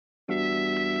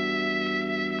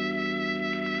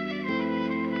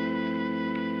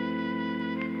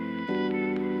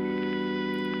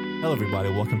Hello, everybody.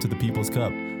 Welcome to the People's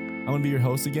Cup. I'm going to be your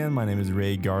host again. My name is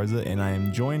Ray Garza, and I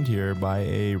am joined here by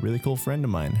a really cool friend of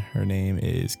mine. Her name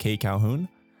is Kate Calhoun.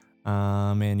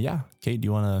 Kate, do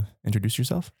you want to introduce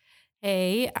yourself?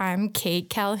 Hey, I'm Kate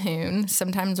Calhoun,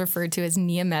 sometimes referred to as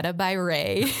Niameta by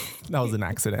Ray. That was an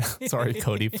accident. Sorry,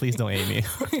 Cody. Please don't hate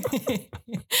me.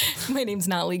 My name's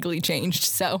not legally changed,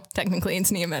 so technically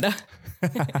it's Niameta.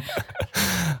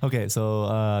 Okay,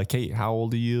 so Kate, how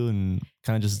old are you? And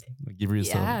kind of just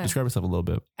describe yourself a little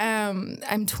bit.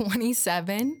 I'm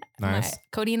 27. Nice.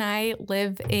 Cody and I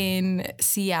live in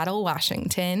Seattle,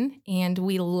 Washington, and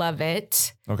we love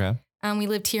it. Okay. We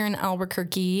lived here in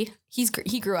Albuquerque.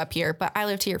 He grew up here, but I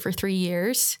lived here for 3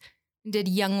 years, did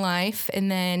Young Life.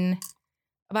 And then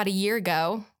about a year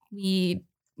ago, we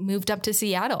moved up to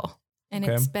Seattle, and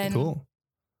it's been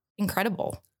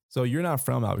incredible. So you're not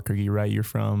from Albuquerque, right?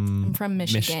 I'm from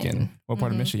Michigan. What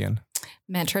part of Michigan?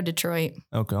 Metro Detroit.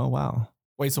 Okay. Oh, wow.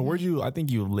 Wait, so I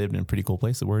think you lived in pretty cool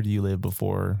places. Where did you live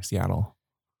before Seattle?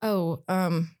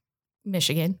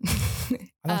 Michigan.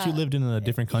 I thought you lived in a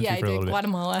different country for a little bit.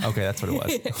 Guatemala. Okay, that's what it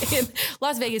was. And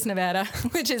Las Vegas, Nevada,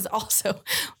 which is also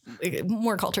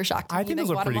more culture shock to me. I think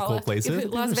those are pretty cool places.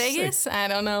 Las Vegas? Sick. I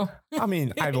don't know. I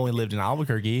mean, I've only lived in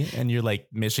Albuquerque, and you're like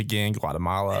Michigan,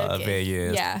 Guatemala,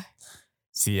 Vegas,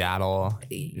 Seattle.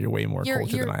 You're way more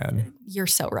culture than I am. You're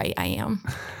so right. I am.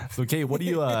 So, Kate, what do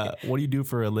you do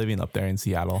for a living up there in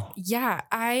Seattle? Yeah,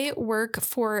 I work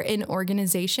for an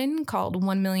organization called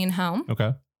 1 Million Home.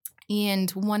 Okay. And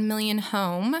 1 Million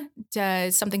Home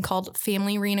does something called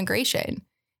family reintegration.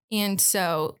 And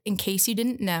so in case you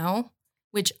didn't know,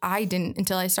 which I didn't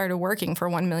until I started working for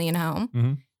 1 Million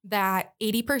Home, that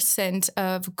 80%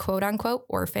 of quote unquote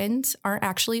orphans aren't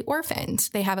actually orphans.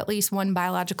 They have at least one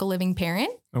biological living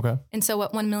parent. Okay. And so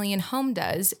what 1 Million Home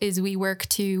does is we work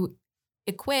to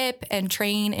equip and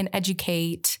train and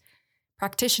educate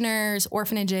practitioners,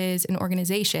 orphanages, and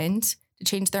organizations to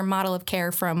change their model of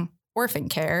care from orphan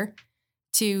care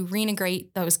to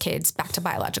reintegrate those kids back to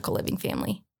biological living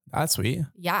family. That's sweet.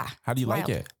 Yeah. How do you like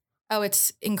it? Oh,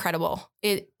 it's incredible.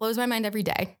 It blows my mind every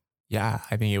day. Yeah,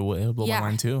 I think it'll blow my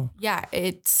mind too. Yeah,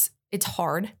 it's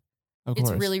hard. Of course.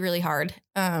 It's really, really hard.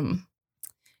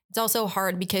 It's also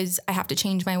hard because I have to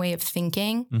change my way of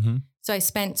thinking. Mm-hmm. So I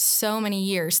spent so many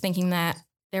years thinking that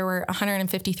there were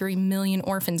 153 million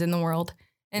orphans in the world.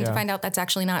 And to find out that's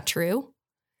actually not true.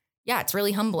 Yeah, it's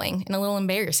really humbling and a little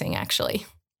embarrassing, actually.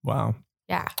 Wow.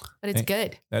 Yeah, but it's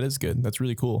good. That is good. That's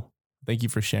really cool. Thank you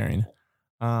for sharing.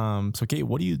 So Kate,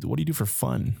 what do you do for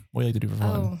fun? What do you like to do for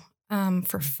fun?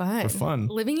 For fun. For fun.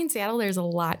 Living in Seattle, there's a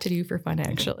lot to do for fun,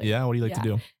 actually. Yeah. What do you like to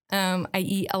do? I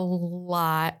eat a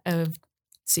lot of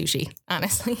sushi,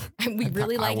 honestly. We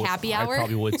really like happy hour. I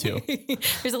probably would too.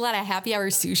 There's a lot of happy hour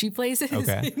sushi places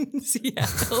in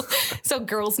Seattle. So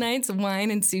girls' nights,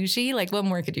 wine and sushi, like what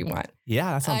more could you want?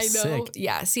 Yeah, that sounds sick.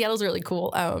 Yeah, Seattle's really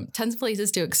cool. Tons of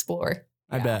places to explore.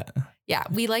 I bet. Yeah,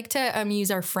 we like to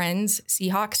use our friends'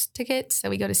 Seahawks tickets. So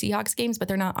we go to Seahawks games, but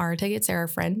they're not our tickets. They're our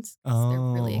friends. Oh. They're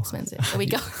really expensive. So we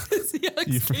go to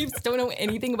Seahawks games. Don't know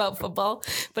anything about football,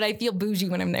 but I feel bougie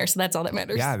when I'm there. So that's all that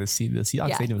matters. Yeah, the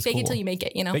Seahawks stadium is cool. Fake it till you make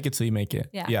it, you know? Fake it till you make it.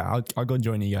 Yeah. I'll go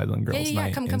join you guys on girls'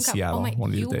 night in Seattle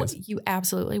one of these days. You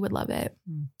absolutely would love it.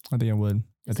 I think I would.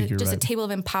 I think you're just right. A table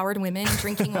of empowered women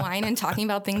drinking wine and talking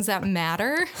about things that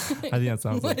matter. I think that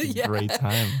sounds like a great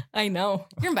time. I know.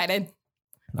 You're invited.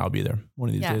 I'll be there one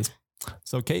of these days.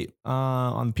 So Kate,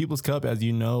 on the People's Cup, as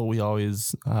you know, we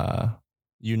always, the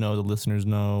listeners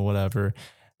know, whatever,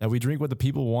 that we drink what the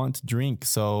people want to drink.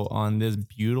 So on this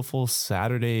beautiful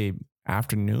Saturday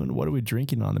afternoon, what are we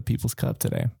drinking on the People's Cup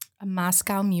today? A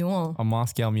Moscow Mule. A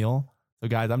Moscow Mule. So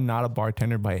guys, I'm not a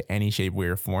bartender by any shape, way,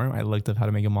 or form. I looked up how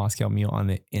to make a Moscow Mule on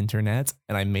the internet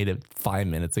and I made it 5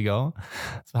 minutes ago.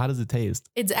 So how does it taste?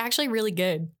 It's actually really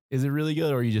good. Is it really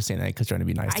good, or are you just saying that because trying to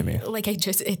be nice to me?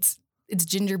 It's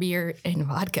ginger beer and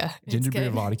vodka. Ginger beer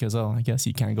and vodka. So I guess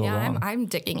you can't go wrong. I'm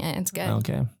digging it. It's good.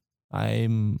 Okay. I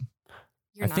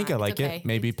think I like it.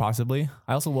 Maybe, possibly.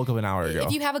 I also woke up an hour ago.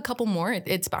 If you have a couple more,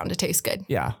 it's bound to taste good.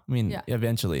 Yeah. I mean,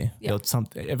 eventually,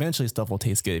 eventually stuff will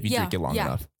taste good if you drink it long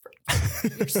enough.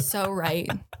 You're so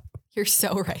right. You're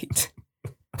so right.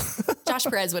 Josh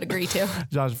Perez would agree too.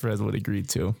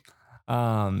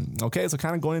 Okay. So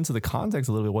kind of going into the context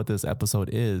a little bit, what this episode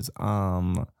is.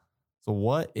 So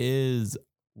what is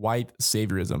white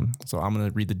saviorism? So I'm going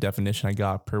to read the definition I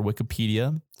got per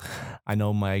Wikipedia. I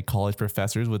know my college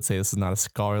professors would say this is not a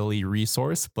scholarly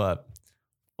resource, but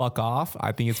fuck off.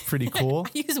 I think it's pretty cool.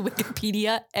 I use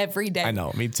Wikipedia every day. I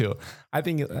know, me too. I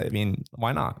mean,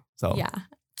 why not? So yeah.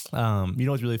 You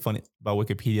know what's really funny about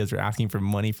Wikipedia is they're asking for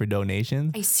money for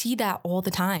donations. I see that all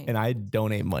the time. And I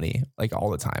donate money like all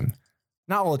the time.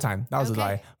 Not all the time. That was a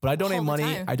lie. But I donate money.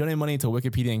 I donate money to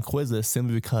Wikipedia and Quizlet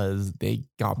simply because they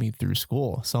got me through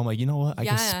school. So I'm like, you know what? I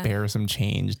can spare some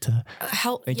change to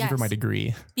help. Thank you for my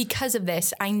degree. Because of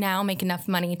this, I now make enough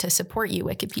money to support you,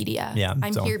 Wikipedia. Yeah.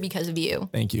 I'm here because of you.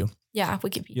 Thank you. Yeah,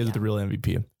 Wikipedia. You guys are the real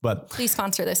MVP. But please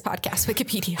sponsor this podcast,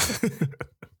 Wikipedia.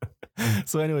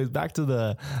 So anyways, back to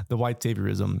the white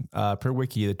saviorism. Per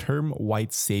Wiki, the term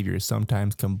white savior is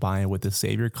sometimes combined with the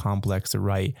savior complex. The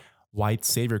right white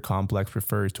savior complex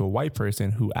refers to a white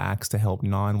person who acts to help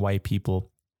non-white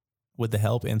people with the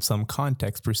help in some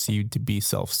context perceived to be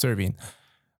self-serving.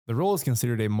 The role is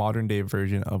considered a modern day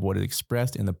version of what is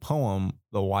expressed in the poem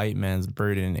The White Man's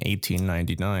Burden in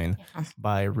 1899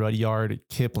 by Rudyard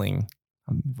Kipling.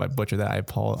 If I butcher that, I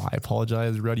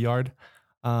apologize, Rudyard.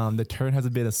 The term has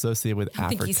been associated with Africa. I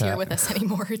don't think he's here with us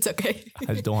anymore. It's okay. I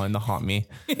just don't want him to haunt me.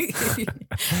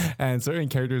 And certain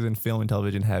characters in film and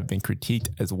television have been critiqued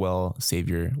as well,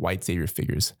 white savior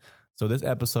figures. So this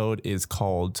episode is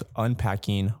called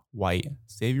Unpacking White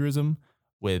Saviorism,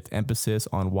 with emphasis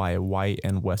on why a white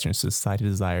and Western society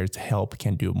desires to help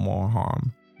can do more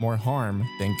harm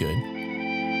than good.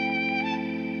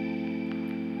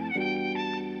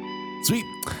 Sweet.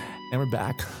 And we're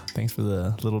back. Thanks for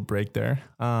the little break there.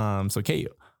 So Kate,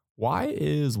 why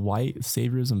is white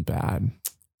saviorism bad?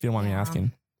 If you don't mind me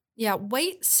asking. Yeah,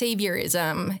 white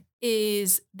saviorism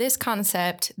is this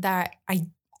concept that I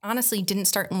honestly didn't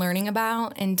start learning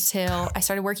about until I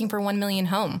started working for 1 Million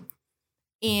Home.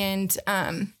 And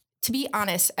to be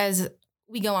honest, as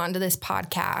we go on to this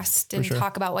podcast and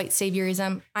talk about white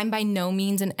saviorism, I'm by no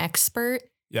means an expert.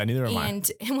 Yeah, neither am I.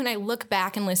 And when I look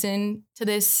back and listen to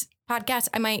this podcast,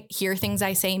 I might hear things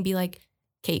I say and be like,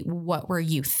 Kate, what were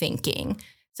you thinking?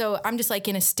 So I'm just like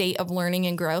in a state of learning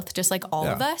and growth, just like all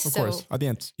of us. Of course. At the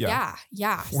end, yeah.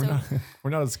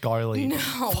 We're not as scholarly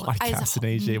podcast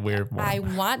in AJ where I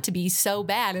want to be so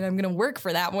bad, and I'm going to work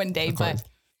for that one day. But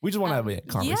we just want to have a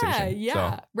conversation.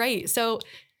 Yeah, right. So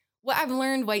what I've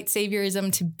learned white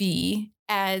saviorism to be,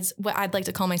 as what I'd like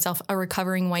to call myself a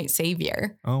recovering white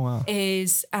savior,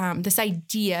 is this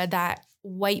idea that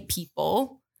white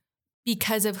people,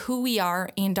 because of who we are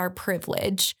and our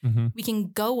privilege, we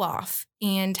can go off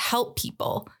and help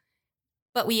people.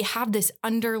 But we have this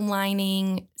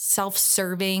underlining,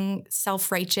 self-serving,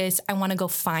 self-righteous, I want to go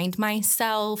find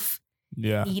myself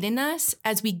need in us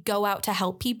as we go out to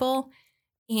help people.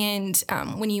 And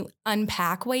when you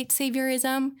unpack white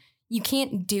saviorism, you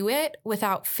can't do it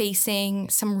without facing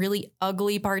some really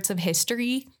ugly parts of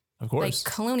history, of course,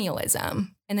 like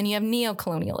colonialism. And then you have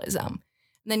neocolonialism.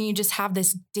 Then you just have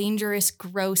this dangerous,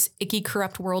 gross, icky,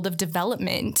 corrupt world of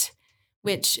development,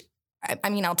 which, I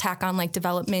mean, I'll tack on like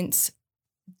development's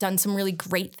done some really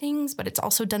great things, but it's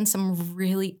also done some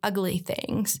really ugly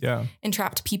things and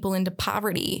trapped people into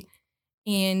poverty.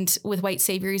 And with white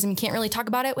saviorism, you can't really talk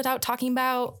about it without talking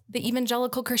about the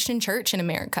evangelical Christian church in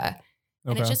America.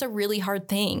 And it's just a really hard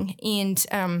thing. And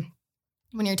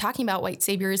when you're talking about white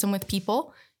saviorism with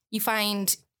people, you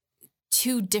find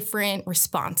two different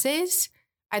responses.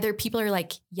 Either people are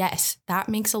like, yes, that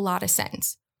makes a lot of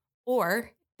sense,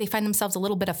 or they find themselves a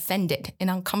little bit offended and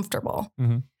uncomfortable.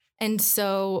 And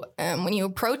so when you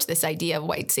approach this idea of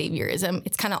white saviorism,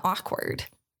 it's kind of awkward.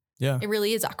 Yeah, it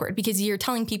really is awkward because you're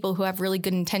telling people who have really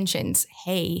good intentions,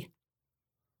 hey,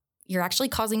 you're actually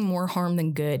causing more harm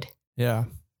than good. Yeah.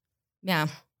 Yeah.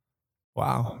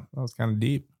 Wow. That was kind of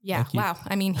deep. Yeah. Wow.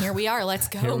 I mean, here we are. Let's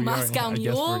go. Moscow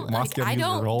Mule. I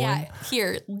don't. Yeah.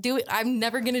 Here, do it. I'm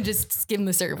never going to just skim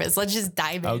the surface. Let's just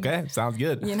dive in. Okay. Sounds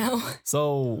good. You know?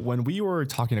 So when we were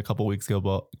talking a couple weeks ago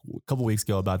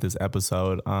about this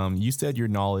episode, you said your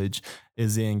knowledge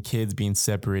is in kids being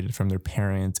separated from their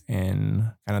parents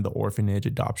and kind of the orphanage,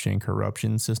 adoption,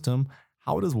 corruption system.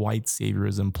 How does white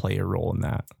saviorism play a role in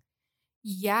that?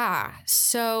 Yeah.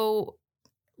 So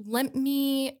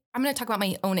I'm going to talk about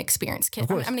my own experience. I'm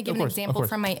going to give an example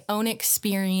from my own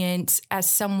experience as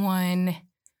someone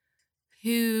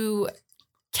who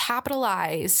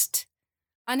capitalized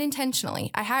unintentionally.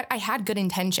 I had good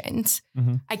intentions.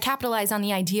 I capitalized on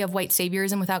the idea of white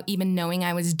saviorism without even knowing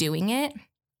I was doing it.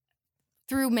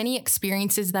 Through many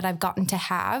experiences that I've gotten to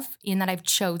have and that I've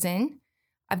chosen,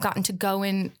 I've gotten to go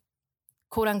and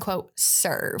quote unquote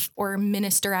serve or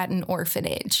minister at an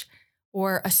orphanage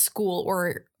or a school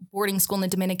or boarding school in the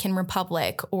Dominican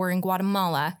Republic or in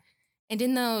Guatemala. And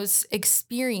in those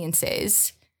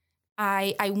experiences,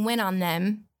 I went on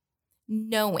them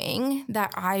knowing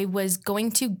that I was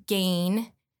going to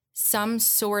gain some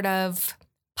sort of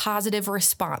positive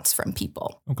response from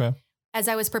people. Okay. as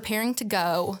I was preparing to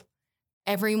go,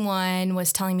 everyone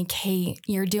was telling me, Kate,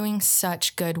 you're doing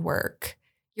such good work.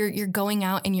 You're going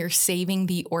out and you're saving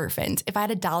the orphans. If I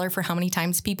had $1 for how many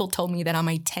times people told me that on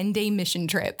my 10-day mission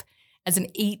trip as an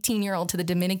 18-year-old to the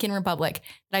Dominican Republic,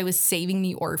 that I was saving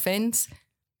the orphans,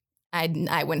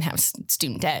 I wouldn't have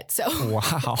student debt. So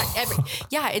wow.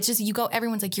 It's just, you go,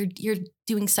 everyone's like, you're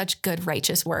doing such good,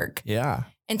 righteous work. Yeah.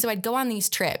 And so I'd go on these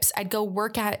trips. I'd go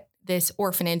work at this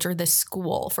orphanage or this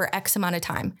school for X amount of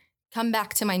time, come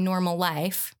back to my normal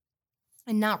life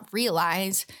and not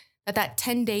realize that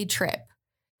 10-day trip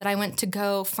that I went to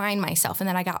go find myself and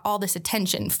that I got all this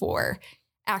attention for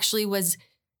actually was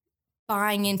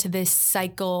buying into this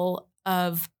cycle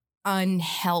of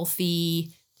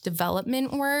unhealthy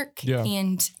development work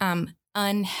and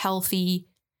unhealthy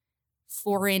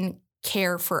foreign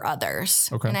care for others.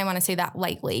 Okay. And I want to say that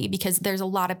lightly because there's a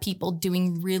lot of people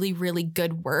doing really, really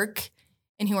good work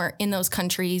and who are in those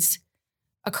countries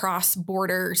across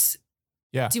borders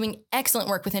doing excellent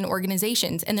work within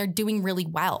organizations, and they're doing really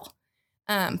well.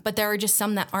 But there are just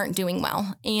some that aren't doing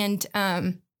well. And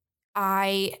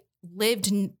I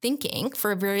lived thinking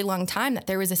for a very long time that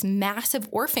there was this massive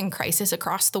orphan crisis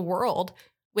across the world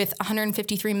with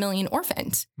 153 million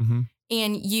orphans. Mm-hmm.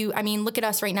 And look at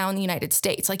us right now in the United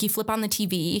States. Like, you flip on the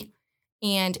TV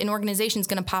and an organization is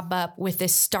going to pop up with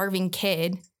this starving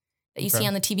kid that you see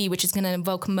on the TV, which is going to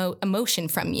evoke emotion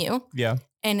from you. Yeah.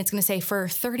 And it's going to say, for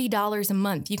 $30 a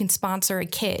month, you can sponsor a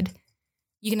kid.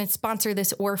 You can sponsor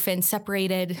this orphan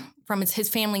separated from his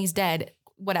family's dead,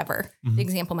 whatever the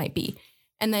example might be.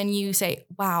 And then you say,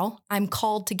 wow, I'm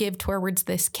called to give towards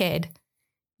this kid.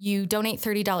 You donate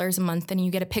 $30 a month and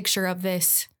you get a picture of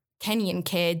this Kenyan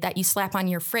kid that you slap on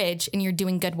your fridge and you're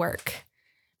doing good work.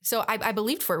 So I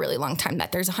believed for a really long time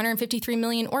that there's 153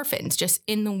 million orphans just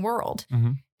in the world.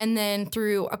 Mm-hmm. And then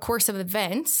through a course of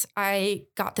events, I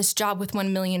got this job with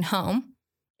 1 Million Home.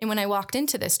 And when I walked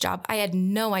into this job, I had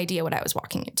no idea what I was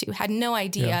walking into, had no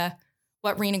idea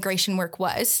what reintegration work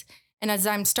was. And as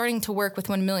I'm starting to work with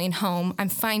 1 Million Home, I'm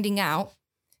finding out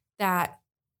that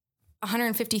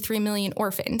 153 million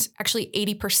orphans, actually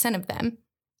 80% of them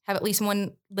have at least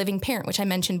one living parent, which I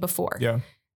mentioned before. Yeah.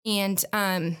 And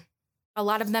a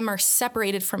lot of them are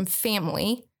separated from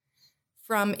family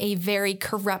from a very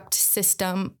corrupt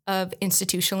system of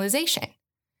institutionalization.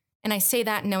 And I say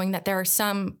that knowing that there are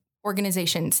some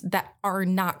organizations that are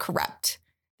not corrupt.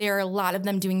 There are a lot of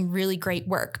them doing really great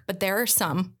work, but there are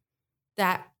some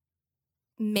that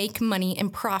make money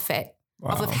and profit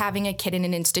off of having a kid in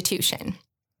an institution.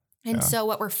 And so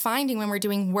what we're finding when we're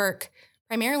doing work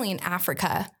primarily in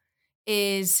Africa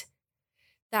is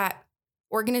that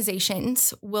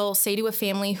organizations will say to a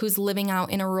family who's living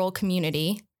out in a rural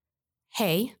community,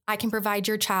 hey, I can provide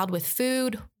your child with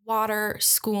food, water,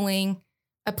 schooling,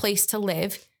 a place to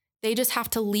live. They just have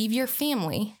to leave your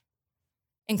family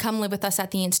and come live with us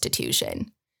at the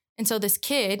institution. And so this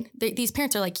kid, these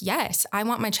parents are like, yes, I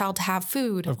want my child to have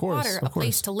food, water, a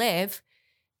place to live.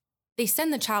 They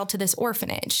send the child to this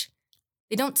orphanage.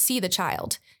 They don't see the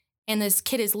child. And this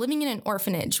kid is living in an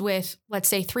orphanage with, let's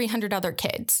say, 300 other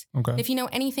kids. Okay. If you know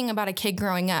anything about a kid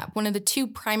growing up, one of the two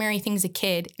primary things a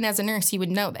kid, and as a nurse, you would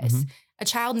know this, a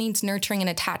child needs nurturing and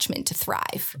attachment to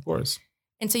thrive. Of course.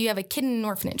 And so you have a kid in an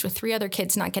orphanage with 3 other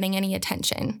kids not getting any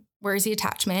attention. Where's the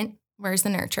attachment? Where's the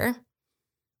nurture?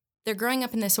 They're growing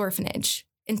up in this orphanage,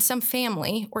 and some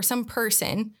family or some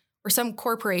person or some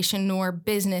corporation or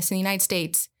business in the United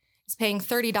States is paying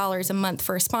 $30 a month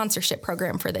for a sponsorship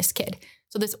program for this kid.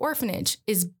 So this orphanage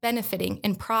is benefiting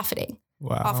and profiting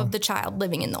off of the child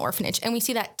living in the orphanage. And we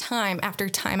see that time after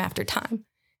time after time.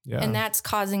 Yeah. And that's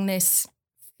causing this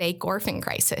fake orphan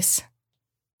crisis.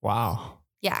 Wow.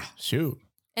 Yeah. Shoot.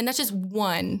 And that's just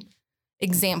one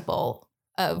example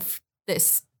of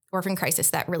this orphan crisis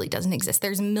that really doesn't exist.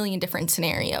 There's a million different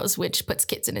scenarios, which puts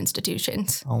kids in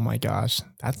institutions. Oh my gosh.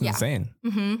 That's insane.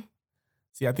 Mm-hmm.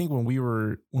 See, I think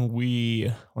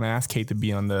when I asked Kate to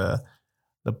be on the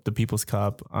People's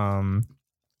Cup,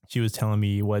 she was telling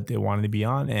me what they wanted to be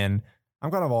on, and I'm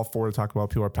kind of all for to talk about what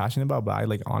people are passionate about, but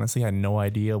I honestly had no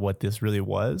idea what this really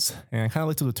was. And I kind of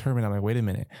looked at the term and I'm like, wait a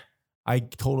minute. I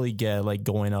totally get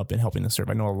going up and helping to serve.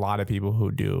 I know a lot of people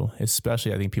who do,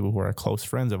 especially I think people who are close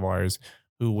friends of ours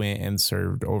who went and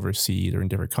served overseas or in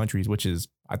different countries, which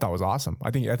I thought was awesome.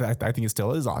 I think it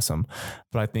still is awesome,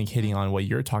 but I think hitting on what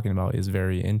you're talking about is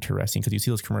very interesting because you see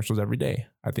those commercials every day.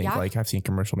 I think I've seen a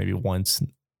commercial maybe once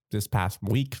this past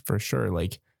week for sure.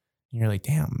 You're like,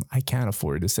 damn, I can't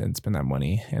afford to spend that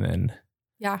money. And then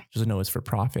just know it's for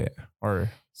profit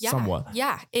or somewhat.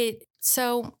 Yeah.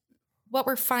 So what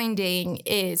we're finding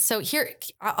is, so here,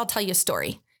 I'll tell you a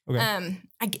story.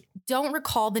 Okay. Don't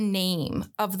recall the name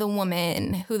of the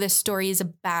woman who this story is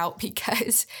about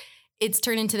because it's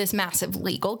turned into this massive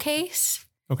legal case.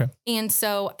 Okay. And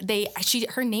so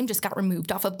her name just got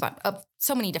removed off of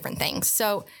so many different things.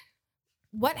 So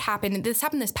what happened? This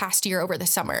happened this past year over the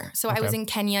summer. So I was in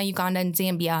Kenya, Uganda, and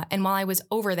Zambia. And while I was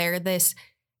over there, this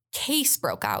case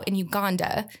broke out in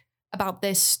Uganda about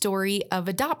this story of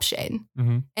adoption.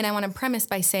 Mm-hmm. And I want to premise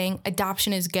by saying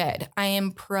adoption is good. I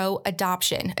am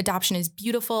pro-adoption. Adoption is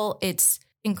beautiful. It's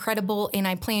incredible. And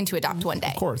I plan to adopt one day.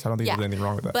 Of course. I don't think there's anything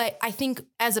wrong with that. But I think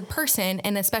as a person,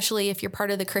 and especially if you're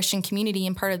part of the Christian community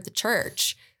and part of the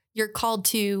church, you're called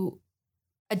to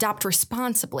adopt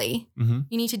responsibly. Mm-hmm.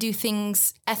 You need to do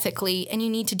things ethically and you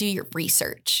need to do your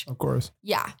research. Of course.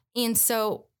 Yeah. And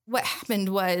so what happened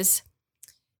was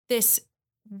this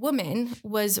woman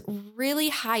was really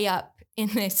high up in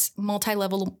this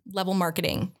multi-level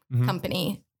marketing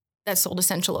company that sold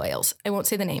essential oils. I won't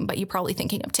say the name, but you're probably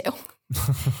thinking of two.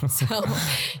 So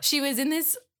she was in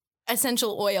this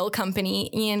essential oil company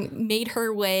and made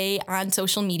her way on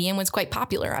social media and was quite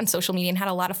popular on social media and had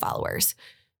a lot of followers.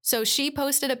 So she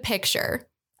posted a picture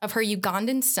of her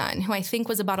Ugandan son, who I think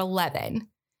was about 11.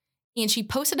 And she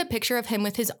posted a picture of him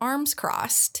with his arms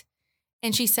crossed.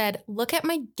 And she said, "Look at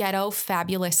my ghetto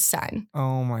fabulous son."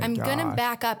 Oh my God. I'm going to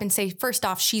back up and say, first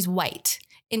off, she's white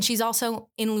and she's also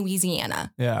in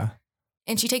Louisiana. Yeah.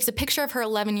 And she takes a picture of her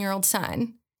 11-year-old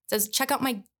son, says, "Check out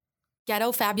my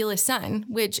ghetto fabulous son,"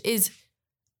 which is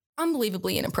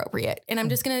unbelievably inappropriate. And I'm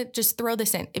just going to throw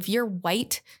this in. If you're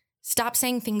white, stop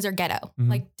saying things are ghetto.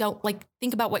 Mm-hmm.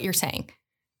 Think about what you're saying.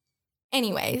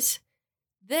 Anyways,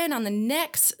 then on the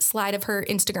next slide of her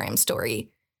Instagram story,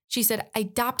 she said, "I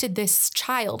adopted this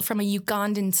child from a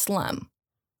Ugandan slum."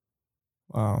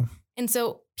 Wow. And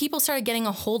so people started getting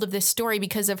a hold of this story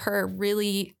because of her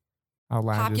really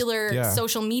popular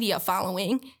social media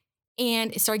following,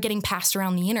 and it started getting passed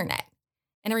around the internet.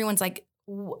 And everyone's like,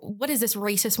 "What does this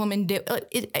racist woman do?"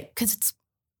 Because it's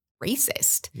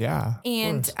racist. Yeah.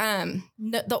 And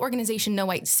the organization No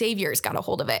White Saviors got a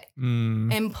hold of it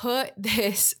and put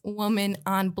this woman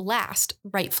on blast,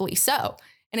 rightfully so.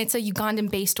 And it's a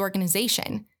Ugandan-based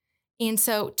organization. And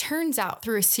so turns out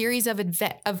through a series of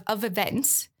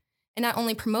events, and not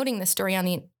only promoting the story on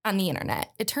the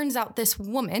internet, it turns out this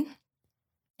woman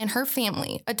and her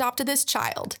family adopted this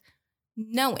child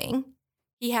knowing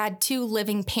he had 2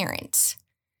 living parents.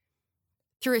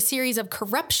 Through a series of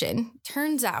corruption,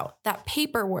 turns out that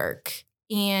paperwork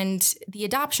and the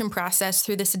adoption process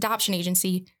through this adoption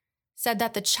agency said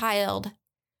that the child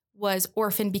was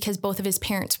orphaned because both of his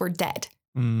parents were dead.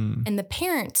 And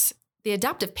the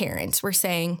adoptive parents were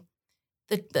saying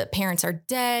that the parents are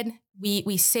dead.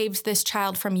 We saved this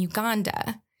child from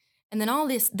Uganda. And then all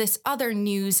this other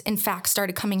news and facts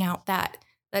started coming out that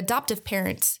the adoptive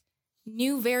parents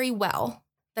knew very well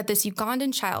that this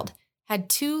Ugandan child had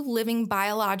 2 living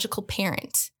biological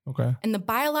parents. Okay. And the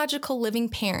biological living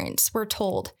parents were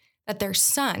told that their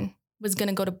son was going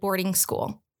to go to boarding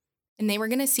school and they were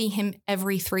going to see him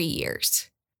every 3 years.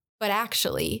 But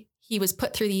actually, he was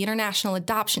put through the international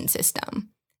adoption system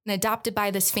and adopted by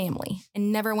this family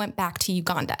and never went back to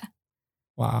Uganda.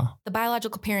 Wow. The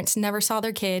biological parents never saw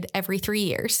their kid every 3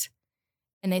 years.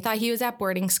 And they thought he was at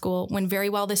boarding school when very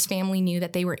well this family knew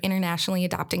that they were internationally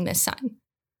adopting this son,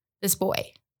 this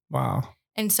boy. Wow.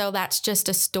 And so that's just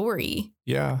a story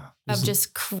of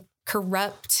just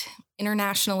corrupt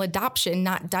international adoption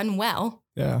not done well.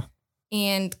 Yeah.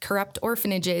 And corrupt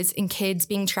orphanages and kids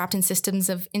being trapped in systems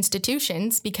of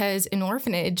institutions because an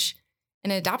orphanage,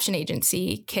 an adoption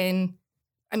agency an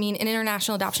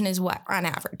international adoption is what on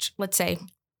average, let's say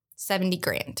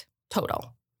 $70,000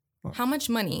 total. Oh. How much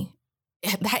money?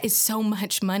 That is so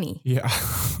much money. Yeah.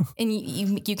 And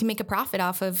you can make a profit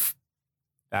off of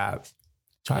that.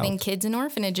 Putting kids in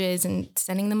orphanages and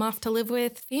sending them off to live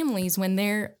with families when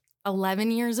they're 11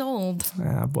 years old.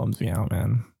 Yeah, that bums me out,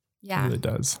 man. Yeah. It really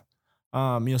does.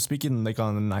 Speaking like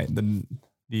on the night,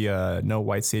 the No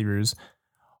White Saviors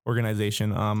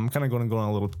organization, I'm kind of going to go on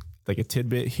a little, like a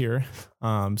tidbit here.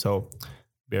 So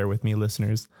bear with me,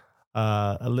 listeners.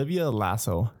 Olivia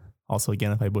Lasso, also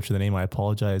again, if I butcher the name, I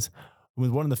apologize, was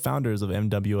one of the founders of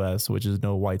MWS, which is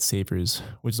No White Saviors,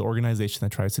 which is an organization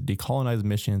that tries to decolonize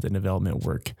missions and development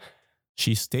work.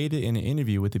 She stated in an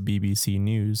interview with the BBC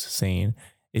News saying,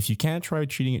 "If you can't try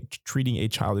treating a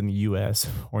child in the US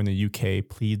or in the UK,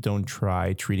 please don't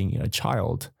try treating a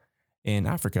child in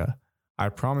Africa." I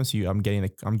promise you, I'm getting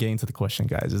to the question,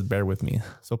 guys. Just bear with me.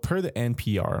 So per the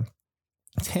NPR,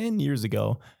 10 years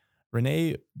ago,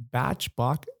 Renee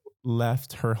Batchbach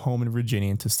left her home in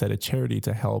Virginia to start a charity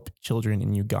to help children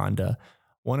in Uganda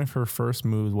One of her first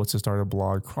moves was to start a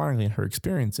blog chronicling her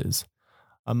experiences.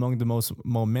 Among the most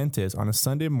momentous, on a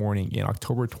Sunday morning in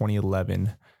October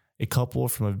 2011, a couple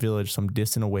from a village some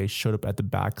distance away showed up at the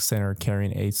back center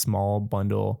carrying a small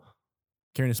bundle.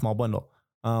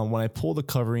 When I pulled the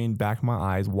covering back, my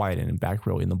eyes widened and back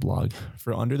wrote in the blog.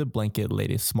 For under the blanket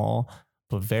laid a small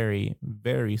but very,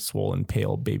 very swollen,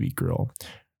 pale baby girl.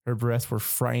 Her breaths were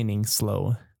frightening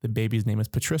slow. The baby's name is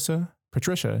Patricia.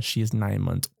 She is 9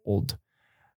 months old.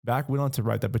 Back went on to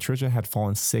write that Patricia had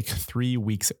fallen sick 3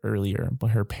 weeks earlier, but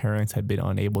her parents had been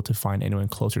unable to find anyone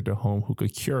closer to home who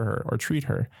could cure her or treat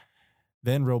her.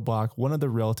 Then wrote back, one of the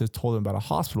relatives told him about a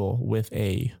hospital with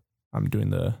I'm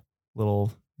doing the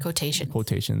little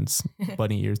quotations,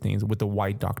 bunny ears things, with the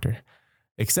white doctor.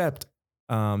 Except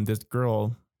this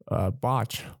girl,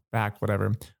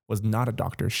 was not a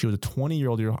doctor. She was a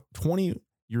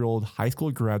 20-year-old high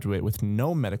school graduate with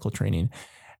no medical training.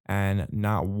 And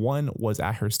not one was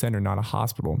at her center, not a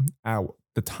hospital. At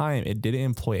the time, it didn't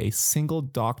employ a single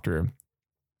doctor.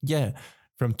 Yeah,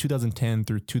 from 2010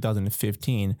 through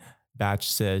 2015, Batch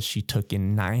says she took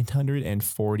in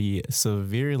 940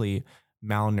 severely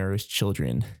malnourished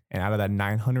children. And out of that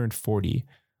 940,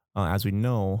 as we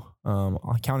know,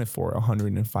 accounted for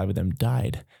 105 of them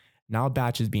died. Now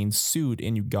Batch is being sued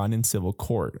in Ugandan civil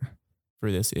court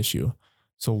for this issue.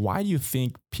 So why do you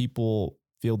think people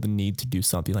feel the need to do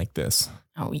something like this?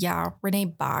 Oh, yeah. Renee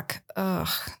Bach. Ugh,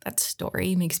 that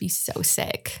story makes me so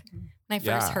sick. When I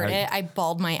first heard it, I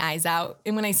bawled my eyes out.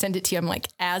 And when I sent it to you, I'm like,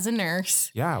 as a nurse,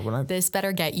 this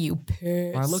better get you pissed.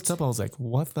 When I looked up, I was like,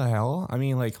 what the hell? I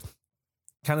mean, like,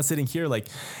 kind of sitting here, like,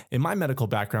 in my medical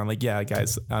background, like, yeah,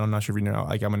 guys, I'm not sure if you know,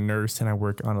 like, I'm a nurse and I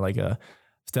work on like a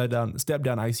step down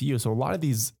ICU. So a lot of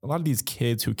these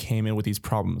kids who came in with these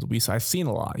problems, I've seen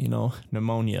a lot,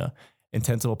 pneumonia,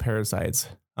 intensival parasites,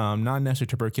 not necessarily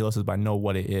tuberculosis, but I know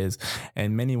what it is.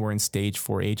 And many were in stage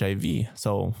 4 HIV.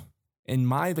 So in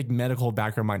my like medical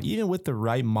background, even with the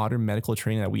right modern medical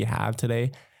training that we have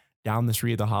today down the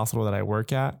street at the hospital that I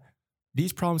work at,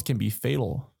 these problems can be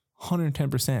fatal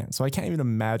 110%. So I can't even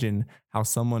imagine how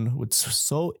someone would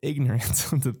so ignorant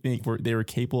to think they were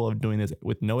capable of doing this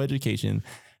with no education,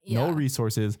 no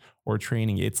resources or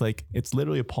training. It's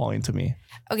literally appalling to me.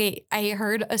 Okay. I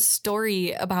heard a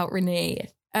story about Renee,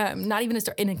 not even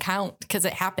an account because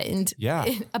it happened. Yeah.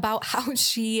 About how I'm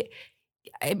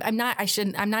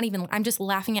just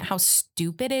laughing at how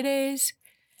stupid it is.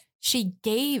 She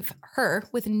gave her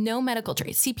with no medical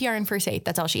training, CPR and first aid.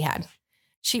 That's all she had.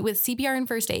 She, with CPR and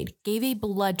first aid, gave a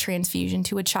blood transfusion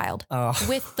to a child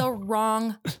with the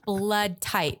wrong blood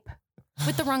type.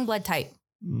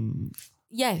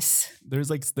 Yes.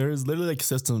 There's literally like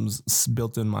systems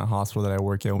built in my hospital that I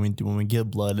work at. When we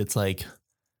give blood, it's like,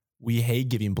 we hate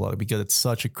giving blood because it's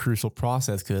such a crucial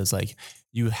process, because like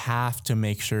you have to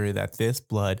make sure that this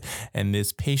blood and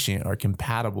this patient are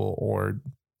compatible or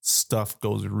stuff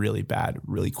goes really bad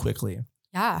really quickly.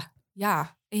 Yeah. Yeah.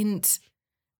 And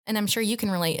I'm sure you can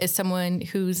relate as someone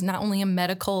who's not only a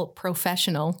medical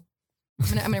professional.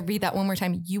 I'm going to read that one more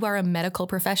time. You are a medical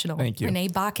professional. Thank you. Renee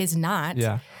Bach is not.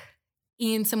 Yeah.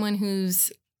 And someone who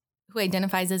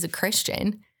identifies as a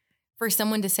Christian, for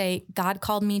someone to say, God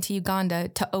called me to Uganda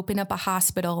to open up a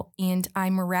hospital and I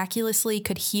miraculously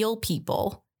could heal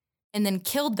people and then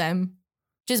killed them.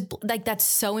 Just like, that's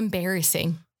so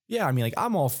embarrassing. Yeah. I mean, like,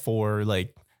 I'm all for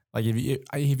like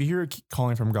if you hear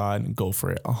calling from God, go for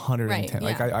it. 110.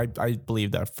 Right, yeah. Like I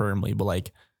believe that firmly, but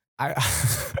like,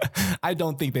 I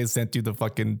don't think they sent you to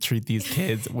fucking treat these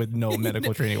kids with no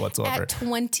medical training whatsoever. At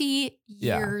 20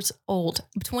 years old,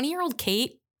 20-year-old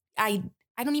Kate, I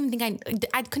don't even think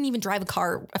I couldn't even drive a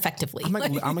car effectively. I'm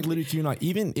like literally to you not.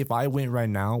 Even if I went right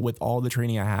now with all the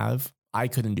training I have, I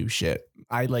couldn't do shit.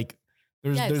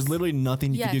 There's literally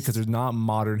nothing you can do because there's not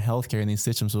modern healthcare in these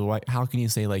systems. So how can you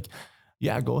say like,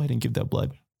 yeah, go ahead and give that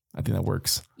blood? I think that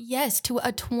works. Yes, to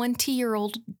a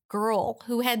 20-year-old girl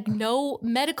who had no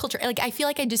medical training. Like, I feel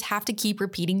like I just have to keep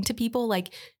repeating to people,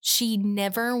 like, she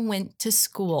never went to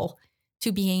school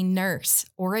to be a nurse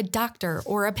or a doctor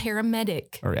or a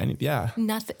paramedic. Or any, yeah.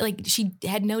 Nothing. Like, she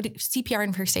had no CPR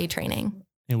and first aid training.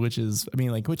 And which is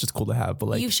cool to have, but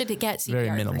like, you should get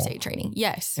CPR and first aid training.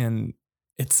 Yes. And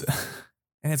it's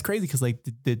crazy because like,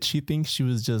 did she think she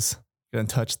was just going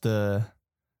to touch the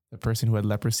person who had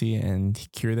leprosy and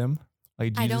cure them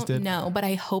like Jesus I don't did? know, but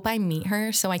I hope I meet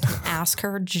her so I can ask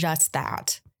her just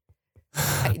that.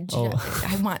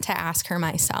 I want to ask her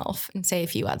myself and say a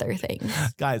few other things.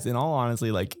 Guys, in all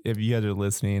honesty, like if you guys are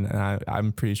listening, and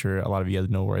I'm pretty sure a lot of you guys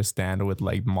know where I stand with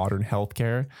like modern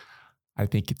healthcare, I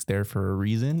think it's there for a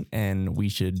reason and we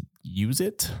should use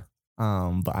it.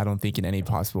 But I don't think in any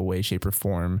possible way, shape or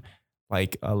form,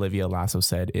 like Olivia Lasso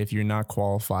said, if you're not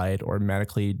qualified or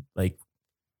medically like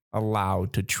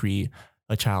allowed to treat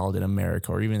a child in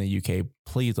America or even the UK,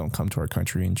 please don't come to our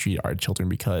country and treat our children,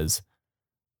 because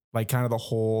like kind of the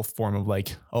whole form of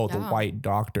like, oh, the white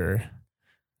doctor,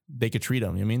 they could treat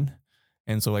them, you know what I mean?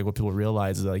 And so like what people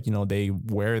realize is like, you know, they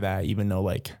wear that even though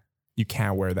like you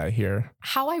can't wear that here.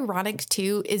 How ironic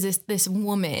too is this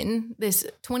woman, this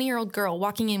 20-year-old girl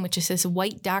walking in with just this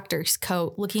white doctor's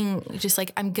coat, looking just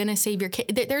like, I'm gonna save your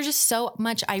kid. There's just so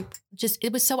much.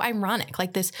 It was so ironic,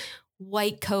 like this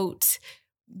white coat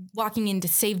walking in to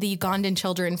save the Ugandan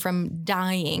children from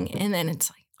dying, and then it's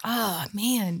like, oh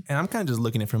man. And I'm kind of just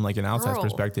looking at it from like an outside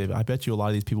perspective. I bet you a lot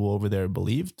of these people over there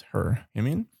believed her. You know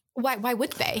what I mean? Why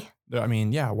would they? I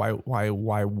mean, yeah.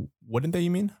 Why wouldn't they?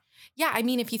 You mean? Yeah. I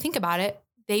mean, if you think about it,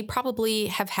 they probably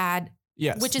have had,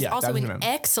 which is also an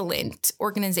excellent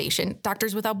organization.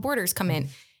 Doctors Without Borders come in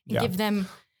and give them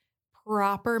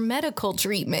proper medical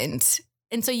treatment.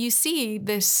 And so you see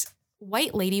this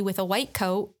white lady with a white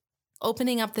coat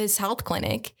opening up this health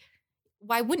clinic.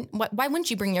 Why wouldn't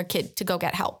you bring your kid to go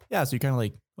get help? Yeah. So you're kind of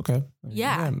like, okay.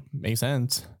 Yeah. Makes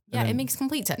sense. Yeah, it makes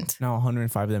complete sense. Now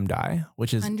 105 of them die,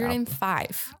 which is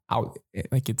 105.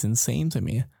 Like it's insane to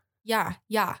me. Yeah.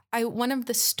 Yeah. One of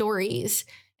the stories,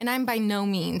 and I'm by no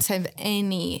means have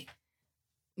any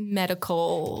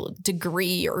medical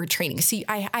degree or training. See,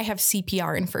 I have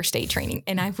CPR and first aid training,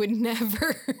 and I would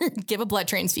never give a blood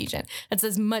transfusion. That's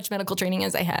as much medical training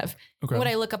as I have. Okay. What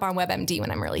I look up on WebMD when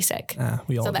I'm really sick.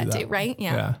 We all do that too, right?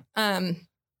 Yeah.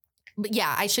 But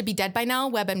yeah, I should be dead by now.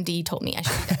 WebMD told me I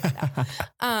should be dead by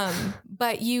now.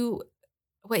 But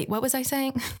wait, what was I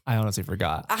saying? I honestly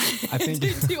forgot. I think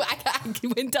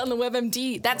I went down the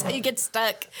WebMD. That's how you get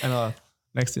stuck. And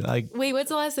next thing, like, wait, what's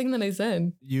the last thing that I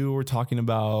said? You were talking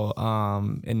about,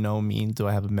 in no means do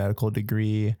I have a medical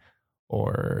degree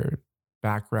or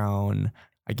background.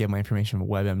 I get my information from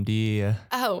WebMD.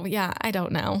 Oh yeah, I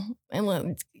don't know.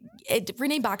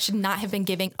 Renee Bach should not have been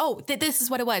giving. This is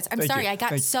what it was. I'm sorry.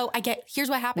 Here's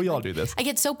what happened. We all do this. I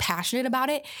get so passionate about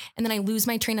it, and then I lose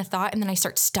my train of thought, and then I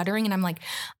start stuttering, and I'm like,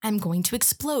 I'm going to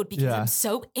explode because I'm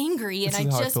so angry, and I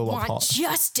just want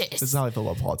justice. This is how I feel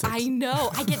about politics. I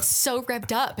know. I get so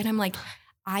revved up, and I'm like,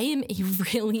 I am a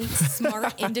really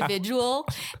smart individual,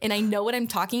 and I know what I'm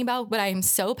talking about, but I am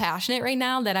so passionate right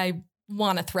now that I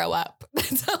want to throw up.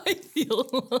 That's how I feel.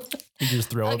 You just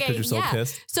throw up because you're so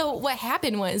pissed. So what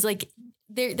happened was like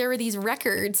there were these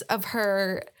records of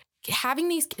her having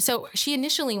these. So she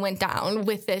initially went down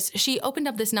with this. She opened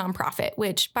up this nonprofit,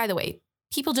 which, by the way,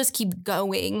 people just keep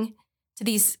going to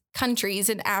these countries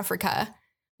in Africa,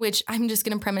 which I'm just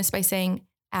going to premise by saying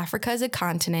Africa is a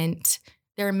continent.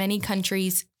 There are many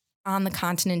countries on the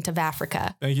continent of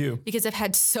Africa. Thank you. Because I've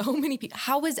had so many people.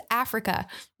 How was Africa?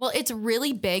 Well, it's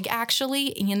really big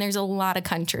actually, and there's a lot of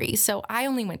countries. So I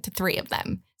only went to 3 of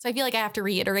them. So I feel like I have to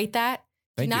reiterate that.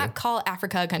 Do not call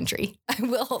Africa a country. I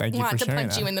will want to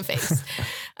punch you in the face.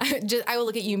 I will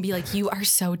look at you and be like, you are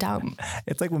so dumb.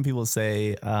 It's like when people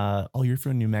say, oh, you're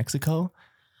from New Mexico?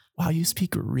 Wow, you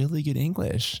speak really good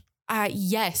English.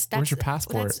 Yes. Where's your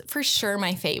passport? That's for sure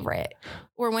my favorite.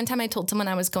 Or one time I told someone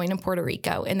I was going to Puerto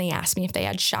Rico and they asked me if they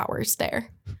had showers there.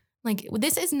 Like,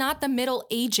 this is not the Middle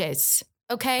Ages.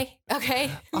 Okay.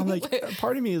 I'm like,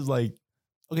 part of me is like,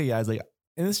 okay, guys, like,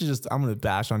 and this is just, I'm going to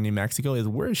bash on New Mexico, is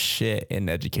we're shit in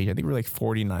education. I think we're like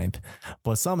 49th,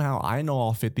 but somehow I know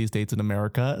all 50 states in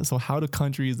America. So how do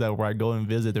countries where I go and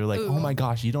visit, they're like, oh my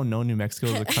gosh, you don't know New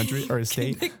Mexico is a country or a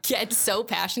state? Get so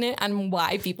passionate on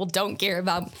why people don't care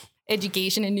about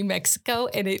education in New Mexico,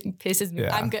 and it pisses me.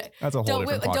 Yeah, I'm good. That's a whole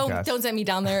different podcast. Don't send me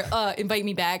down there. Invite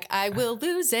me back. I will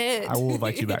lose it. I will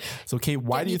invite you back. So, Kate,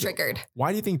 why do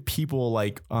you think people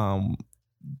like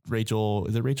Rachel?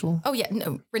 Is it Rachel? Oh yeah,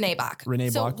 no, Renee Bach.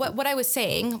 So what I was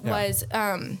saying was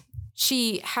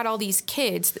she had all these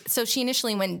kids. So she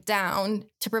initially went down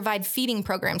to provide feeding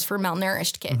programs for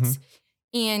malnourished kids,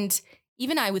 and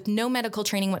even I, with no medical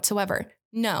training whatsoever,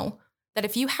 know that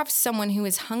if you have someone who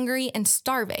is hungry and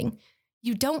starving,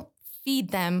 you don't feed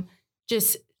them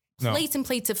just plates and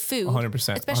plates of food.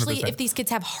 100%. Especially 100%. if these kids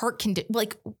have heart condition.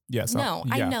 Like, yes, no,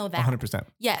 I know that. 100%.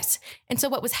 Yes. And so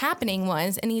what was happening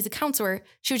was, and these accounts were,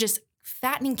 she was just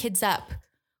fattening kids up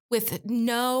with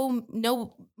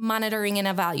no monitoring and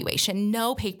evaluation,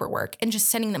 no paperwork, and just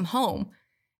sending them home.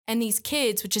 And these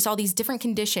kids with just all these different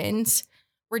conditions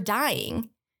were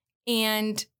dying.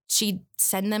 And she'd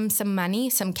send them some money,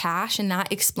 some cash, and not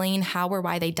explain how or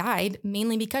why they died,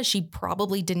 mainly because she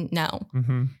probably didn't know.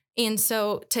 Mm-hmm. And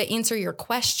so to answer your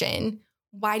question,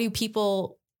 why do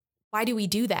we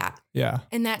do that? Yeah.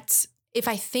 And that's, if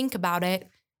I think about it,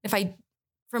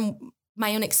 from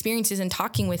my own experiences and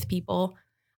talking with people,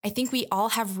 I think we all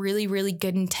have really, really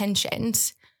good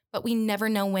intentions, but we never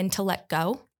know when to let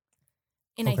go.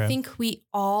 And I think we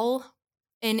all,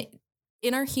 in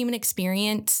our human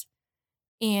experience,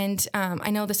 and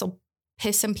I know this will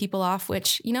piss some people off,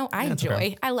 which, I enjoy.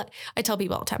 Okay. I tell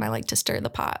people all the time, I like to stir the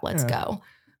pot. Let's go.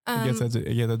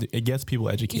 It gets people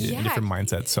educated in different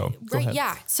mindsets. So go ahead.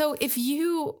 Yeah. So if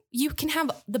you can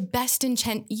have the best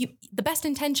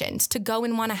intentions to go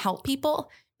and want to help people,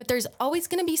 but there's always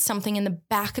going to be something in the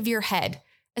back of your head,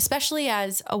 especially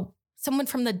as someone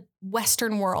from the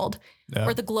Western world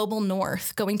or the global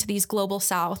North going to these global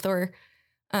South or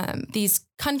these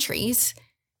countries.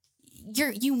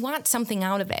 You want something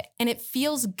out of it. And it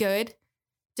feels good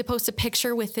to post a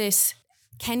picture with this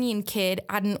Kenyan kid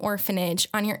at an orphanage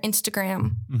on your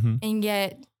Instagram and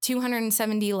get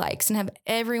 270 likes and have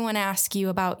everyone ask you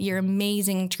about your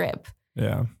amazing trip.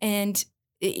 Yeah. And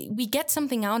we get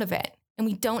something out of it and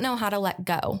we don't know how to let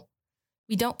go.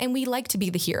 And we like to be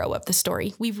the hero of the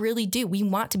story. We really do. We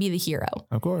want to be the hero.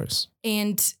 Of course.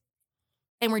 And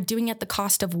we're doing it at the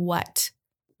cost of what?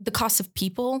 The cost of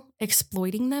people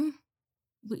exploiting them.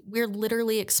 We're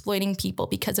literally exploiting people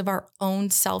because of our own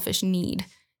selfish need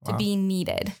to be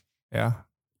needed. Yeah.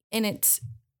 And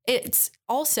it's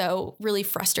also really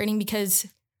frustrating because,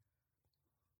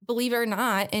 believe it or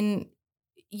not, and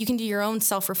you can do your own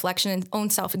self-reflection and own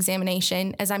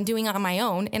self-examination, as I'm doing on my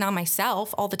own and on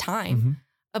myself all the time,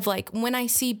 of like, when I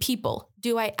see people,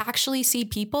 do I actually see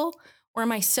people, or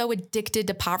am I so addicted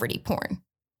to poverty porn?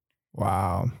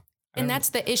 Wow. And that's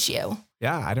the issue.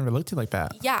 Yeah, I never looked at it like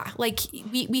that. Yeah, like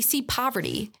we see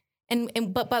poverty,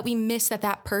 but we miss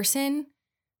that person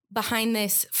behind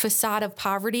this facade of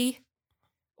poverty,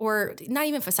 or not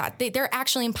even facade, they're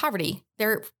actually in poverty.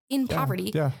 They're in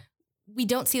poverty. Yeah. We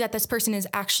don't see that this person is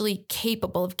actually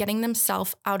capable of getting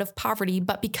themselves out of poverty,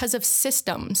 but because of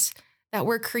systems that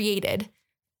were created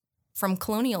from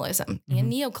colonialism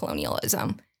and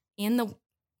neocolonialism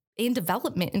and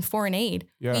development and foreign aid,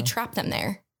 we trap them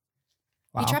there.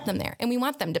 Wow. We trap them there, and we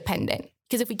want them dependent,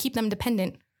 because if we keep them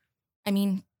dependent, I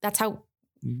mean, that's how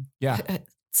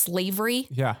slavery.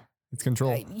 Yeah. It's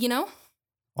control.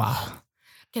 Wow.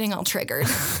 Getting all triggered.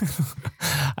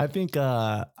 I think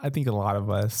a lot of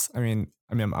us, I mean,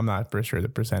 I'm not for sure the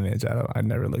percentage. I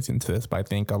never looked into this, but I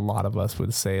think a lot of us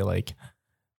would say like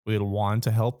we'd want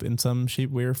to help in some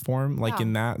shape, way, or form, like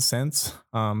in that sense.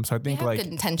 So I think good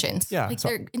intentions. Yeah. Like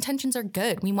their intentions are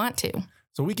good. We want to.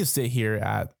 So we could sit here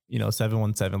at,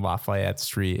 717 Lafayette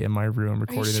Street in my room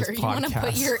recording this podcast. You want to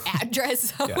put your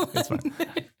address on? Yeah, it's fine.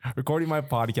 Recording my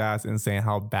podcast and saying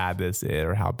how bad this is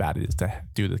or how bad it is to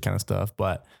do this kind of stuff.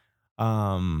 But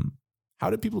how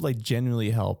do people like genuinely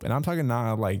help? And I'm talking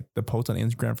not like the post on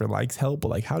Instagram for likes help, but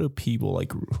like how do people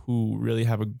like who really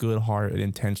have a good heart and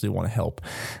intentionally want to help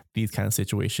these kind of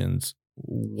situations?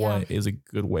 What is a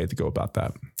good way to go about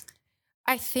that?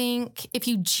 I think if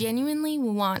you genuinely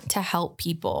want to help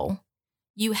people,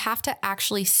 you have to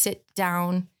actually sit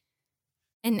down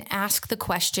and ask the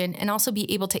question and also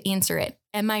be able to answer it.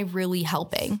 Am I really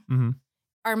helping?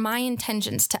 Are my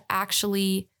intentions to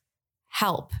actually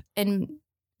help and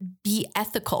be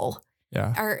ethical?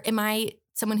 Yeah. Or am I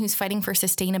someone who's fighting for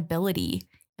sustainability?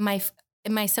 Am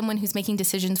I someone who's making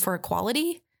decisions for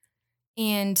equality?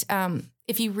 And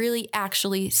if you really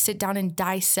actually sit down and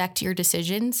dissect your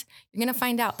decisions, you're going to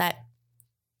find out that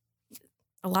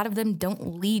a lot of them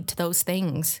don't lead to those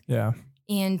things. Yeah.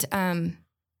 And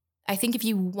I think if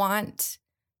you want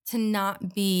to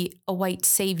not be a white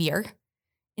savior,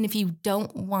 and if you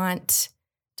don't want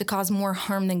to cause more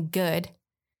harm than good,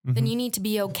 then you need to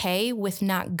be okay with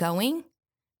not going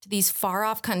to these far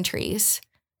off countries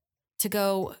to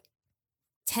go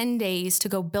 10 days to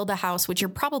go build a house, which you're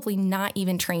probably not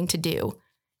even trained to do,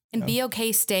 and be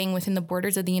okay staying within the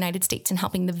borders of the United States and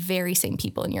helping the very same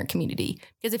people in your community.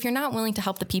 Because if you're not willing to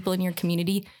help the people in your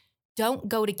community, don't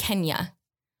go to Kenya.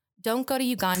 Don't go to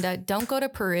Uganda. Don't go to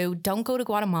Peru. Don't go to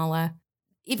Guatemala.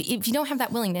 If you don't have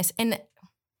that willingness, and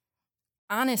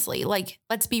honestly, like,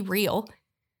 let's be real.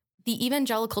 The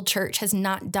evangelical church has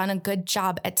not done a good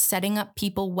job at setting up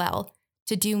people well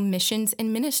to do missions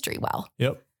and ministry well.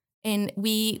 Yep. And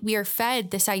we are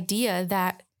fed this idea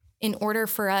that in order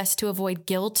for us to avoid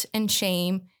guilt and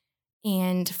shame,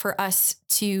 and for us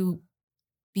to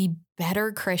be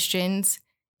better Christians,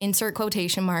 insert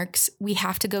quotation marks, we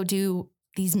have to go do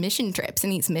these mission trips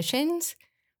and these missions.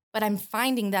 But I'm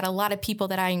finding that a lot of people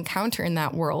that I encounter in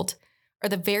that world are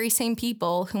the very same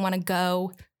people who want to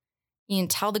go and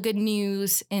tell the good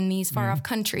news in these far off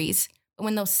countries. But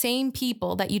when those same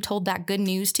people that you told that good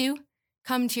news to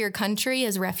come to your country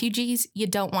as refugees, you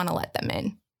don't want to let them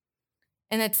in.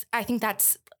 And I think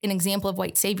that's an example of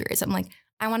white saviorism. Like,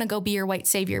 I want to go be your white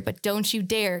savior, but don't you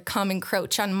dare come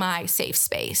encroach on my safe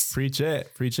space. Preach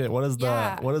it. What does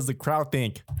the crowd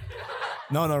think?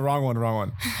 No, wrong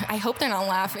one. I hope they're not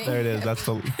laughing. There it is. That's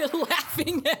the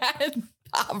laughing at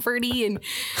poverty and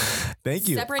thank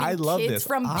you. I love kids this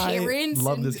from parents. I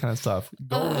love this kind of stuff.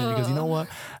 Go in, because you know what?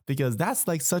 Because that's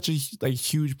like such a like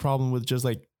huge problem with just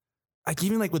like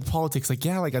even like with politics. Like,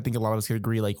 yeah, like I think a lot of us could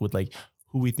agree like with like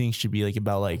who we think should be like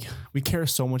about like we care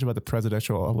so much about the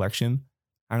presidential election.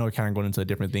 I know we're kind of going into a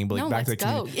different thing, but like back to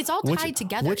the it's all tied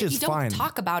together. Which is if you don't fine.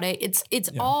 Talk about it. It's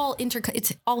all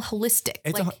it's all holistic.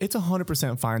 It's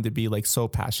 100% fine to be like so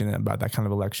passionate about that kind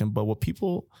of election. But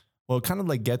what kind of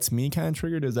like gets me kind of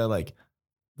triggered is that like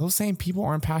those same people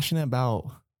aren't passionate about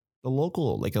the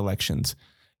local like elections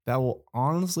that will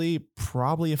honestly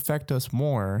probably affect us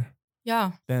more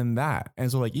than that.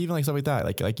 And so like even like stuff like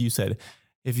that, like you said,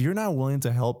 if you're not willing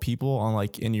to help people on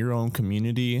like in your own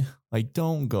community, like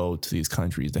don't go to these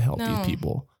countries to help these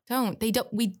people. They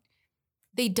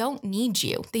don't need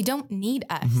you. They don't need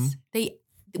us.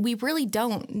 We really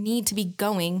don't need to be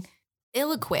going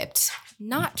ill-equipped,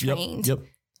 not trained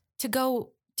to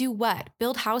go do what?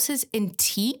 Build houses and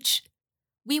teach?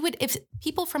 If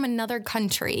people from another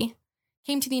country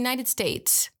came to the United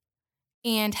States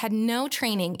and had no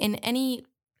training in any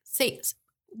states,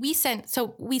 we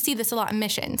see this a lot in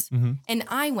missions. And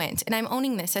I went, and I'm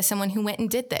owning this as someone who went and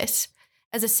did this.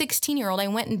 As a 16-year-old, I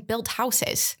went and built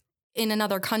houses in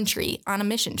another country on a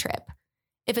mission trip.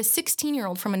 If a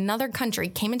 16-year-old from another country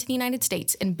came into the United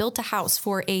States and built a house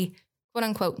for a quote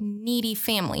unquote needy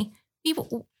family,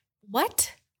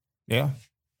 what? Yeah.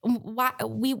 Why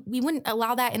we wouldn't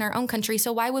allow that in our own country.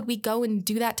 So why would we go and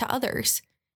do that to others?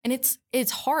 And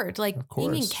it's hard. Like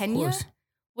being in Kenya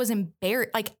was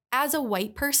embarrassed. Like as a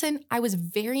white person, I was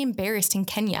very embarrassed in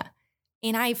Kenya,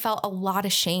 and I felt a lot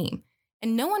of shame.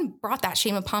 And no one brought that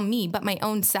shame upon me but my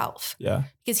own self. Yeah.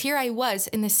 Because here I was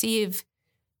in the sea of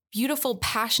beautiful,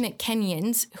 passionate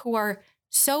Kenyans who are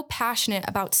so passionate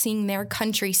about seeing their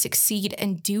country succeed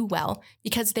and do well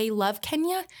because they love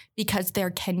Kenya, because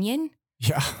they're Kenyan.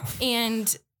 Yeah.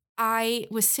 And I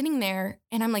was sitting there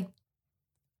and I'm like,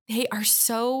 they are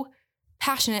so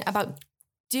passionate about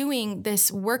doing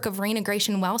this work of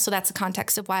reintegration well. So that's the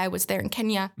context of why I was there in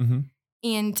Kenya.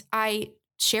 And I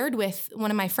shared with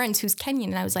one of my friends who's Kenyan,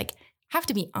 and I was like, I have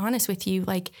to be honest with you,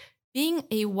 like being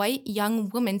a white young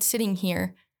woman sitting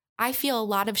here, I feel a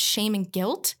lot of shame and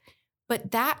guilt,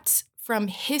 but that's from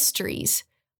histories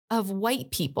of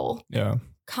white people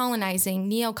colonizing,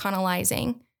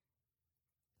 neo-colonizing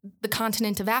the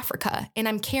continent of Africa. And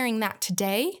I'm carrying that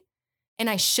today, and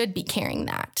I should be carrying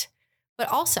that. But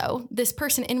also, this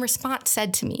person in response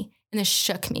said to me, and this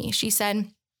shook me. She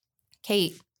said,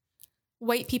 Kate,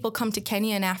 white people come to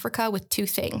Kenya and Africa with two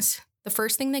things. The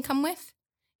first thing they come with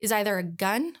is either a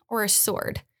gun or a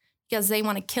sword because they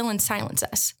want to kill and silence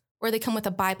us, or they come with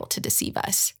a Bible to deceive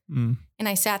us. And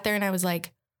I sat there and I was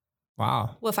like,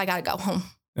 wow. Well, if I got to go home,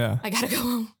 I got to go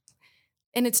home.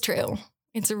 And it's true.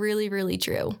 It's really, really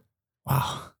true.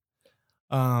 Wow.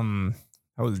 That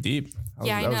was deep.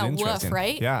 I know. Woof,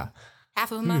 right? Yeah.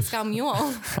 Half of a Moscow mule.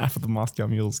 Half of the Moscow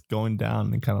mule's going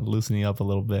down and kind of loosening up a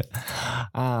little bit.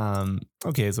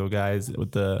 Okay, so guys,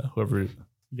 with whoever you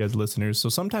guys listeners, so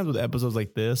sometimes with episodes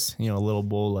like this, a little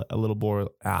more.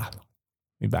 Let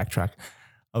me backtrack.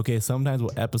 Okay, sometimes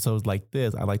with episodes like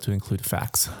this, I like to include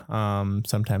facts.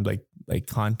 Sometimes like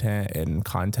content and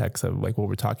context of like what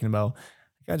we're talking about.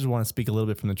 I just want to speak a little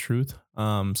bit from the truth. So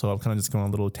I'm kind of just going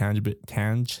a little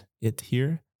tangent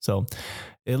here. So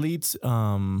it leads,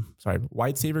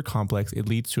 white savior complex. It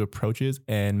leads to approaches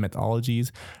and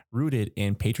methodologies rooted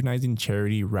in patronizing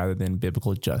charity rather than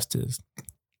biblical justice.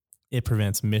 It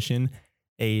prevents mission,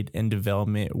 aid, and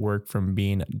development work from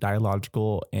being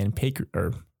dialogical and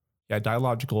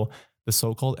dialogical. The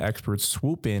so-called experts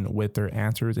swoop in with their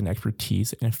answers and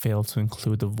expertise and fail to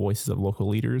include the voices of local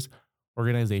leaders,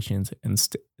 organizations, and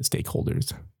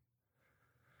stakeholders.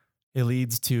 It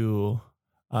leads to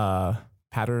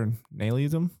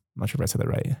paternalism. I'm not sure if I said that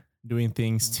right. Doing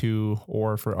things to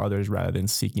or for others rather than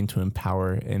seeking to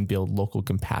empower and build local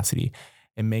capacity.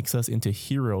 It makes us into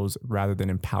heroes rather than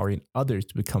empowering others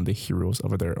to become the heroes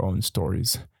of their own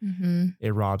stories.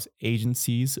 It robs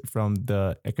agencies from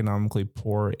the economically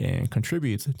poor and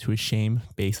contributes to a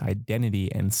shame-based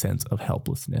identity and sense of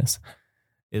helplessness.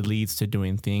 It leads to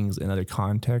doing things in other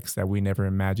contexts that we never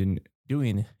imagined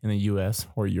doing in the US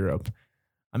or Europe.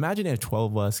 Imagine if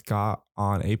 12 of us got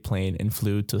on a plane and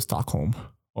flew to Stockholm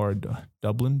or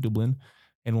Dublin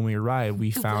And when we arrived, we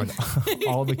found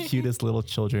all the cutest little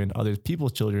children, other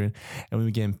people's children, and we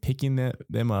began picking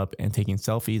them up and taking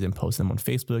selfies and posting them on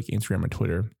Facebook, Instagram, or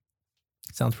Twitter.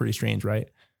 Sounds pretty strange, right?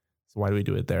 So why do we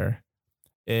do it there?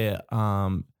 It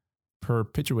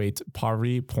perpetuates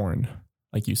poverty porn,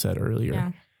 like you said earlier.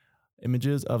 Yeah.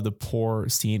 Images of the poor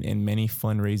seen in many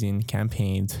fundraising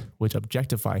campaigns, which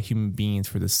objectify human beings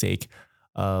for the sake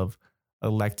of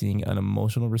electing an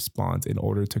emotional response in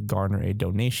order to garner a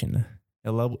donation.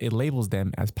 It labels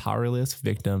them as powerless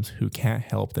victims who can't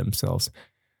help themselves,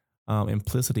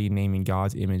 implicitly naming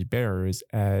God's image bearers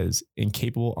as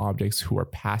incapable objects who are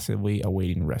passively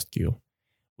awaiting rescue.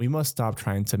 We must stop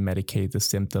trying to medicate the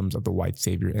symptoms of the white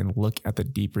savior and look at the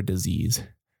deeper disease.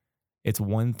 It's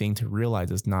one thing to realize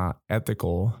it's not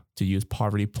ethical to use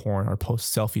poverty porn or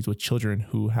post selfies with children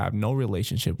who have no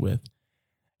relationship with.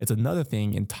 It's another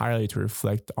thing entirely to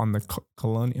reflect on the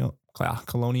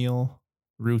colonial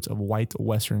roots of white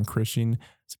Western Christian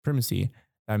supremacy.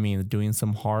 That means doing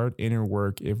some hard inner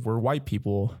work. If we're white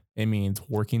people, it means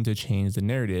working to change the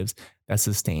narratives that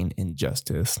sustain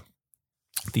injustice.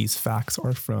 These facts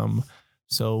are from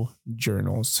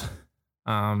Journals.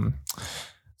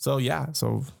 So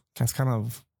that's kind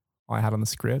of all I had on the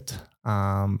script.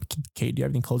 Kate, do you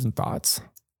have any closing thoughts?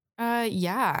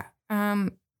 Yeah.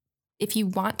 If you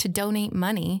want to donate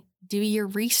money, do your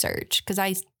research, because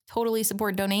I totally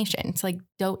support donations. Like,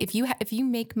 if you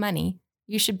make money,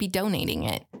 you should be donating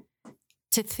it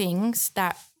to things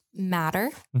that matter.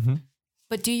 Mm-hmm.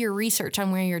 But do your research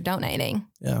on where you're donating.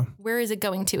 Yeah. Where is it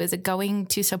going to? Is it going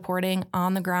to supporting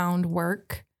on the ground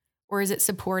work, or is it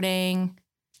supporting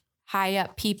high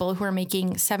up people who are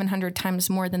making 700 times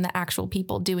more than the actual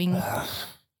people doing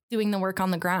the work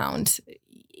on the ground?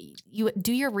 You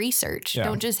do your research. Yeah.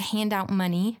 Don't just hand out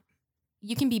money.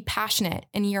 You can be passionate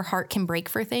and your heart can break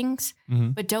for things, mm-hmm.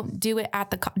 but don't do it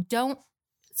at don't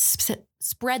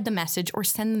spread the message or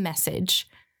send the message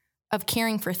of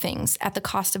caring for things at the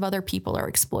cost of other people or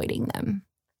exploiting them.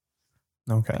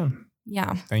 Okay.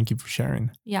 Yeah. Thank you for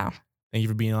sharing. Yeah. Thank you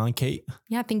for being on, Kate.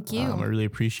 Yeah, thank you. I really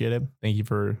appreciate it. Thank you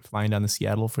for flying down to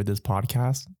Seattle for this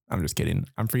podcast. I'm just kidding.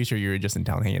 I'm pretty sure you were just in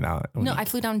town hanging out. No, I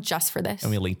flew down just for this.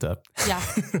 And we linked up. Yeah.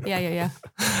 So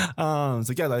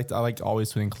yeah, I like always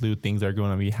to include things that are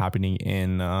going to be happening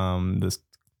in this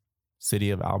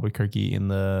city of Albuquerque in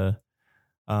the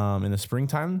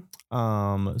springtime.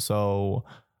 So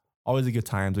always a good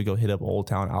time to go hit up Old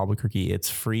Town Albuquerque. It's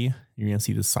free. You're going to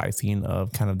see the sightseeing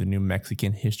of kind of the new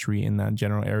Mexican history in that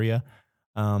general area.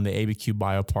 The ABQ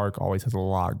Biopark always has a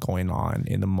lot going on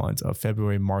in the months of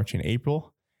February, March, and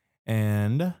April.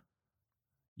 And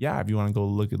yeah, if you want to go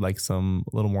look at like a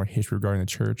little more history regarding the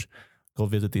church, go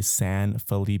visit the San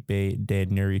Felipe de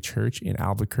Neri Church in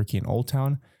Albuquerque and Old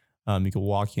Town. You can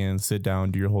walk in, sit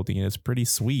down, do your whole thing, and it's pretty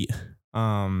sweet.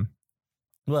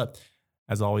 But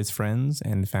as always, friends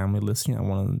and family listening, I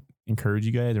want to encourage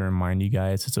you guys and remind you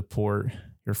guys to support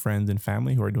your friends and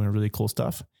family who are doing really cool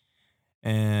stuff.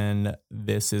 And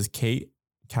this is Kate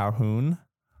Calhoun.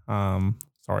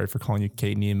 Sorry for calling you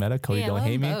Kate Niemeta. Cody, don't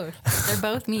hate me. Both. They're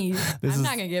both me. I'm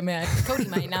not going to get mad. Cody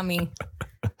might, not me.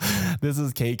 This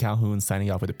is Kate Calhoun signing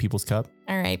off with the People's Cup.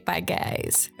 All right. Bye,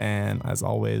 guys. And as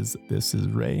always, this is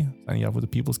Ray signing off with the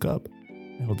People's Cup.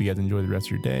 I hope you guys enjoy the rest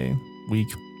of your day, week,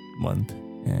 month,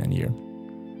 and year.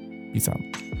 Peace out.